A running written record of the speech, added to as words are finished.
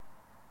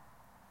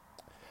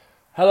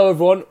Hello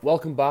everyone,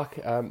 welcome back.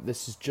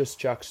 This is Just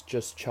Jack's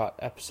Just Chat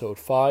episode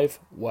 5,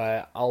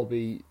 where I'll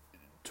be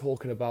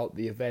talking about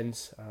the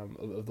events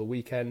of the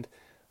weekend,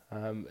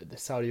 the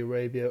Saudi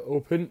Arabia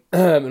Open,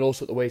 and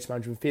also the Waste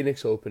Management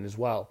Phoenix Open as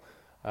well.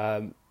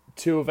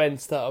 Two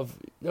events that have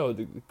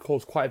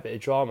caused quite a bit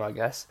of drama, I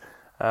guess.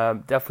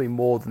 Definitely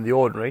more than the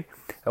ordinary.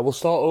 We'll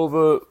start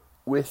over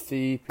with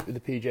the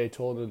PGA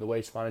Tour and the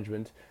Waste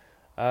Management.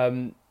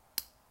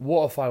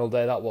 What a final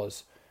day that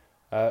was.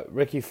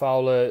 Ricky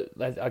Fowler,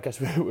 I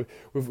guess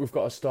we've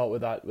got to start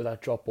with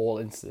that drop ball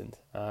incident.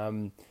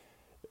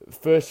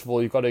 First of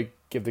all, you've got to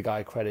give the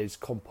guy credit. His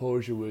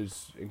composure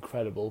was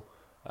incredible.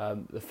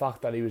 The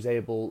fact that he was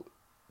able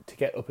to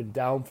get up and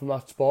down from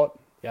that spot,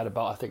 he had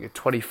about, I think, a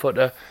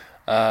 20-footer.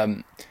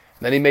 Then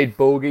he made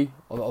bogey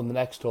on the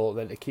next hole,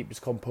 then to keep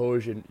his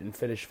composure and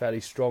finish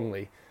fairly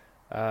strongly.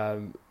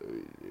 It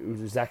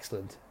was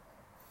excellent.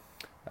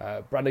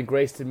 Brandon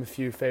Grace did him a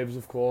few favours,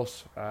 of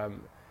course.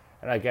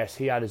 And I guess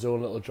he had his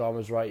own little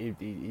dramas, right?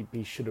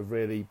 He should have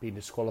really been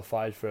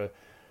disqualified for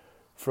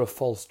a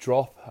false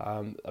drop.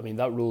 I mean,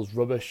 that rule's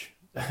rubbish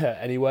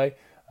anyway.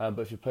 But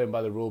if you're playing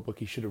by the rule book,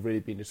 he should have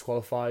really been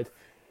disqualified.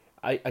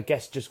 I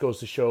guess it just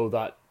goes to show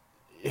that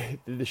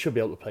they should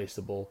be able to place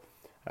the ball.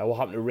 What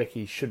happened to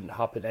Ricky shouldn't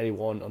happen to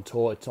anyone on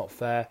tour. It's not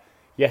fair.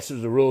 Yes, it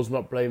was the rules.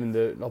 Not blaming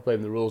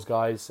the rules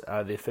guys.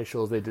 The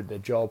officials, they did their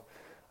job.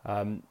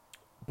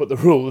 But the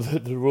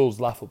rule's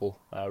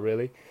laughable.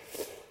 Really.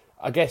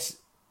 I guess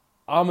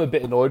I'm a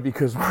bit annoyed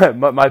because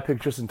my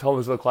pick Justin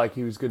Thomas looked like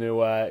he was going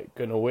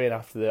to win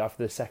after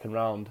the second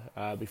round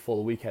before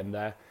the weekend.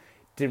 There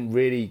didn't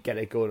really get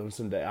it going on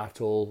Sunday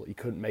at all. He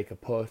couldn't make a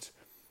putt.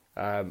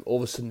 All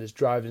of a sudden, his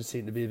driving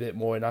seemed to be a bit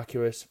more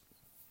inaccurate,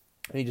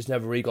 and he just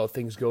never really got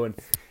things going.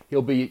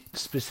 He'll be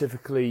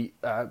specifically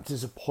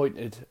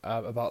disappointed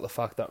about the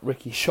fact that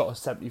Ricky shot a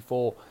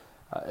 74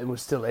 and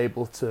was still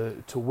able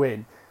to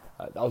win.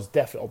 That was a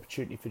definite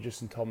opportunity for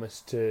Justin Thomas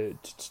to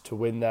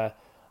win there.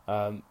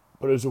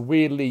 But it was a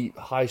weirdly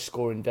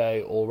high-scoring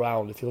day all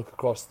round. If you look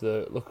across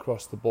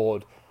the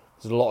board,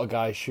 there's a lot of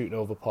guys shooting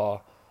over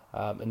par,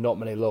 and not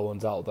many low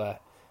ones out there.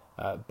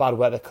 Bad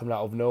weather coming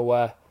out of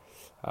nowhere,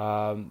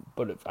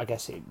 but I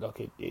guess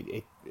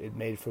it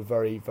made for a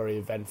very, very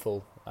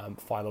eventful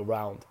final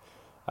round.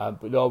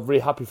 But no,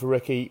 really happy for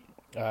Ricky.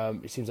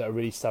 He seems like a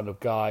really stand-up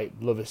guy.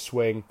 Love his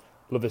swing,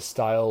 love his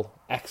style.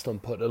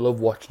 Excellent putter. Love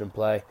watching him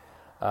play.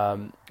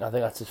 I think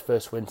that's his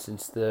first win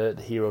since the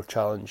Hero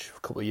Challenge a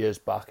couple of years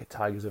back at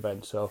Tiger's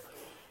event. So,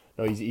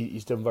 no,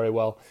 he's done very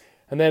well.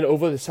 And then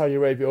over the Saudi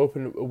Arabia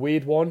Open, a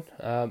weird one,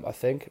 I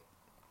think.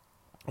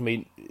 I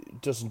mean,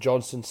 Dustin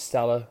Johnson,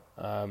 stellar.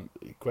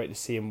 Great to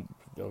see him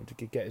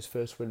to get his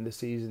first win this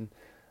season.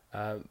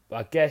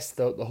 I guess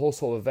the whole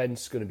sort of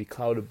event's going to be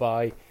clouded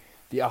by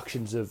the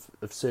actions of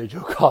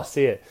Sergio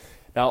Garcia.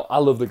 Now, I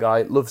love the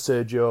guy, love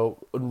Sergio,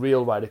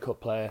 unreal Ryder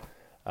Cup player.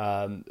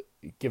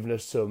 Giving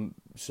us some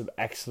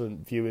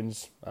excellent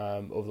viewings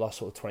over the last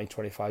sort of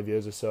 20-25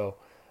 years or so.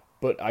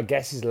 But I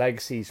guess his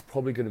legacy is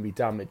probably going to be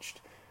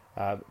damaged,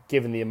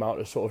 given the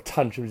amount of sort of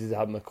tantrums he's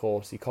had on the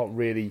course. He can't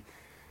really,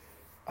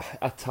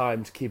 at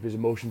times, keep his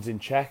emotions in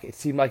check. It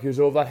seemed like he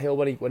was over that hill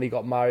when he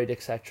got married,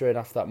 etc. And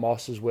after that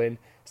Masters win,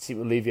 it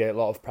seemed to alleviate a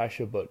lot of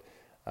pressure. But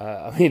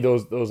I mean,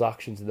 those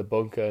actions in the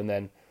bunker and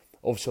then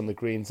obviously on the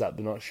greens that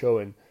they're not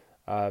showing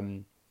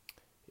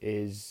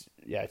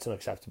it's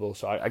unacceptable.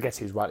 So I guess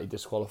he's rightly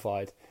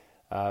disqualified.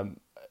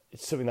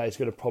 It's something that he's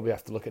going to probably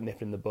have to look at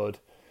nipping in the bud.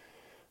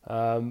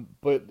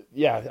 But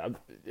yeah,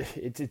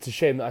 it's a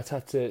shame that it's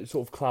had to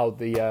sort of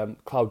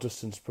cloud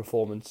Dustin's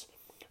performance,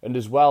 and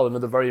as well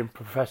another very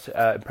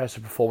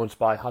impressive performance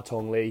by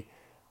Hatong Lee.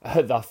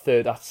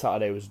 That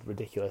Saturday was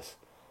ridiculous.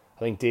 I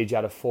think DJ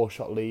had a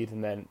 4-shot lead,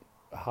 and then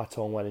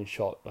Hatong went and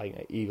shot like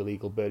an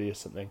eagle birdie or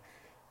something.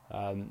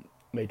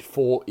 Made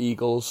 4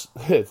 eagles,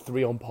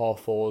 3 on par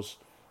 4s.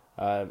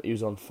 He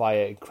was on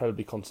fire,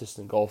 incredibly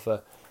consistent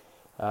golfer.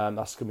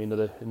 That's going to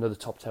be another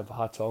top 10 for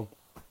Hatong.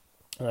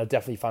 And I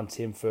definitely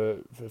fancy him for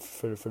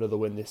another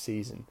win this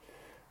season.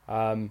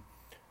 But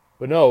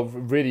no,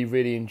 really,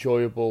 really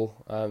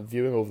enjoyable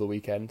viewing over the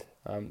weekend.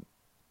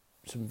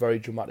 Some very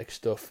dramatic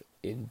stuff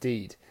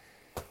indeed.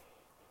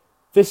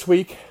 This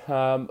week,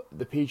 the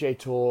PGA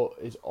Tour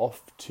is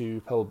off to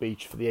Pebble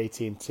Beach for the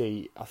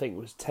AT&T. I think it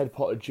was Ted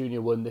Potter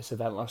Jr. won this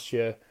event last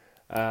year.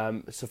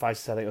 Suffice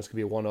to say, I think that's going to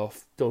be a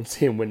one-off. Don't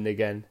see him winning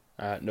again.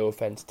 No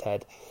offence,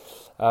 Ted.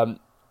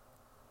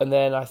 And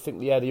then I think,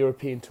 the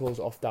European Tour's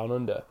off down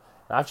under.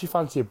 I actually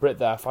fancy a Brit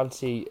there. I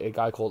fancy a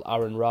guy called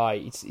Aaron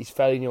Rai. He's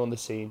fairly new on the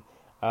scene,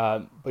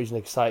 but he's an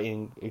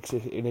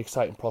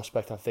exciting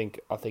prospect. I think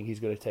he's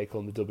going to take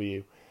home the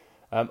W.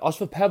 As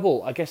for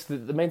Pebble, I guess the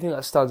main thing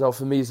that stands out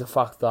for me is the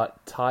fact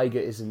that Tiger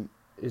isn't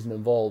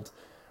involved.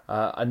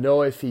 I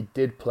know if he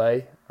did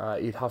play,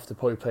 he'd have to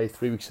probably play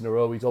 3 weeks in a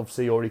row. He's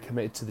obviously already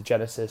committed to the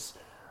Genesis.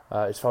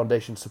 His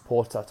foundation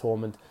supports that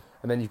tournament.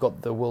 And then you've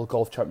got the World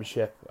Golf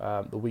Championship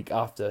the week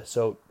after.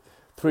 So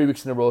 3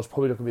 weeks in a row is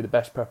probably not going to be the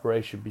best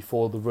preparation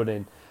before the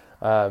run-in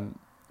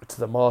to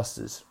the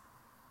Masters.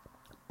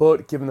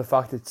 But given the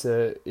fact it's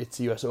a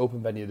US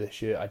Open venue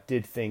this year, I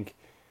did think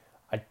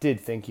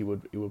he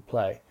would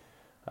play.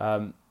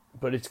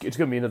 But it's going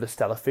to be another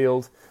stellar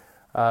field.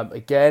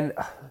 Again,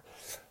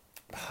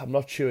 I'm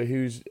not sure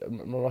who's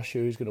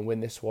going to win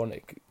this one.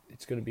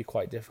 It's going to be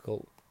quite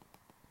difficult.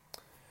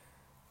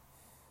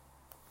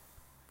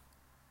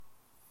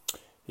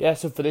 Yeah,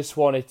 so for this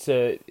one, it's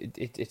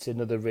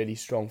another really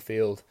strong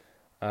field.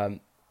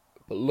 But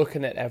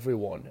looking at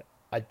everyone,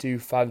 I do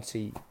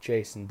fancy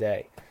Jason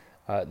Day.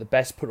 The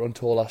best putter on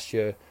tour last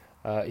year.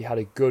 He had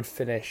a good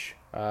finish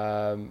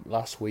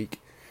last week.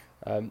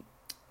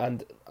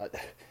 And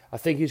I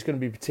think he's going to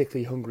be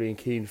particularly hungry and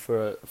keen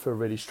for a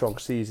really strong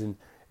season.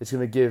 It's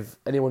going to give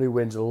anyone who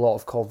wins a lot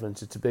of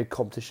confidence. It's a big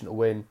competition to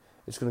win.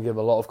 It's going to give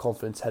a lot of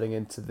confidence heading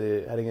into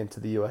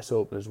the US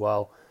Open as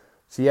well.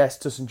 So yes,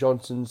 Dustin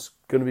Johnson's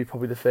going to be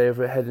probably the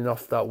favourite heading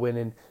off that win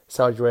in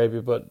Saudi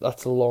Arabia, but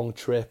that's a long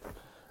trip.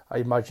 I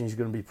imagine he's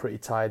going to be pretty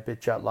tired, a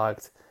bit jet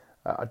lagged.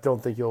 I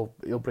don't think he'll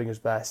bring his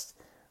best.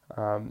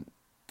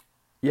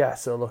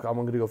 So look, I'm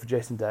going to go for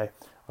Jason Day.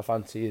 I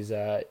fancy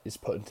his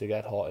putting to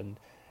get hot and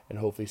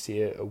hopefully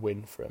see a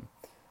win for him.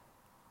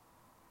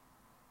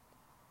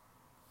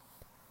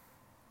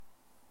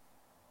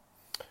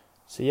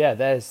 So yeah,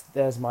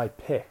 there's my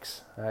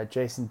picks.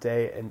 Jason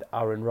Day and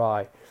Aaron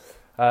Rai.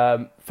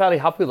 Fairly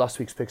happy with last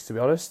week's picks, to be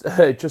honest.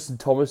 Justin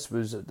Thomas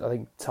was, I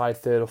think, tied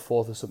third or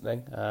fourth or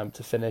something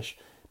to finish.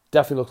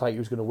 Definitely looked like he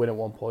was going to win at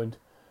one point.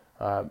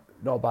 Not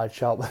a bad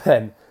shout, but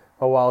then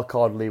a wild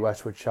card Lee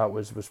Westwood shout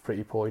was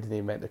pretty poor. He didn't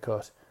even make the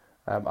cut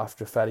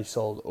after a fairly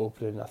solid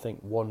opening. I think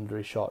one under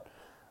his shot.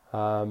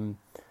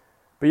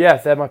 But yeah,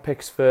 they're my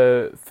picks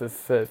for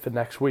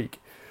next week.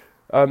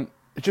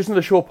 It's just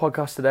another short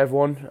podcast today,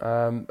 everyone.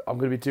 I'm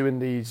going to be doing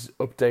these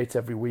updates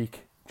every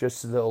week.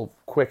 Just a little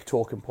quick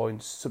talking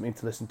points, something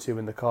to listen to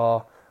in the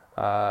car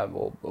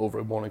or over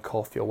a morning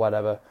coffee or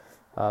whatever.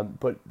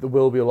 But there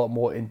will be a lot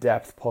more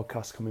in-depth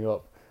podcasts coming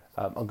up.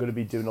 I'm going to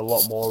be doing a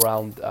lot more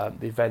around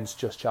the events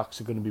Just Jacks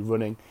are going to be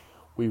running.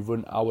 We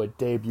run our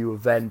debut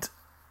event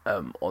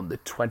on the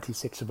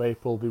 26th of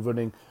April. We'll be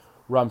running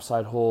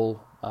Ramside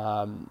Hall.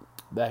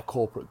 Their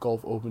corporate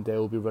golf open day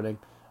will be running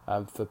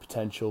for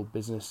potential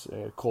business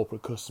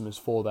corporate customers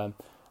for them.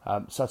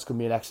 So that's going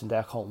to be an excellent day.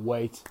 I can't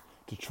wait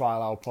to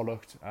trial our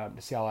product,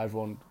 to see how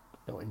everyone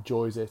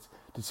enjoys it,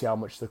 to see how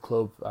much the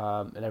club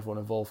and everyone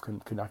involved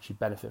can actually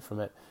benefit from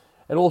it,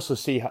 and also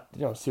see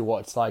see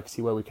what it's like,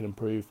 see where we can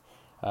improve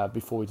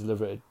before we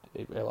deliver it.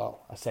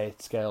 I say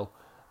at scale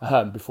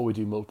before we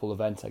do multiple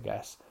events, I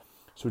guess.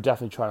 So we're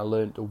definitely trying to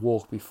learn to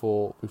walk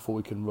before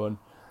we can run.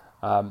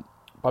 But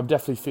I'm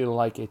definitely feeling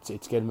like it's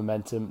getting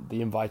momentum.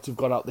 The invites have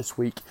gone out this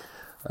week.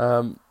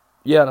 And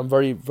I'm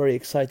very, very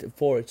excited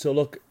for it. So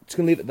look, it's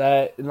going to leave it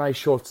there. A nice,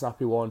 short,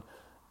 snappy one.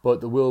 But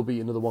there will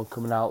be another one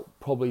coming out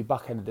probably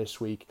back end of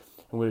this week.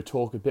 I'm going to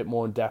talk a bit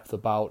more in depth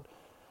about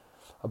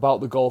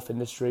the golf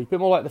industry. A bit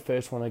more like the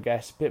first one, I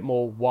guess. A bit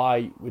more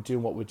why we're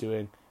doing what we're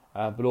doing.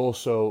 But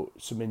also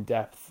some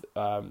in-depth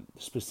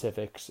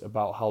specifics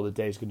about how the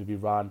day is going to be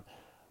ran.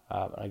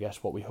 And I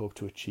guess what we hope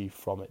to achieve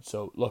from it.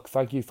 So look,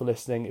 thank you for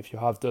listening. If you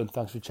have done,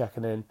 thanks for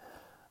checking in.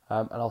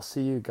 And I'll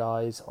see you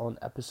guys on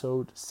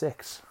episode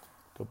 6.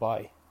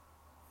 Goodbye.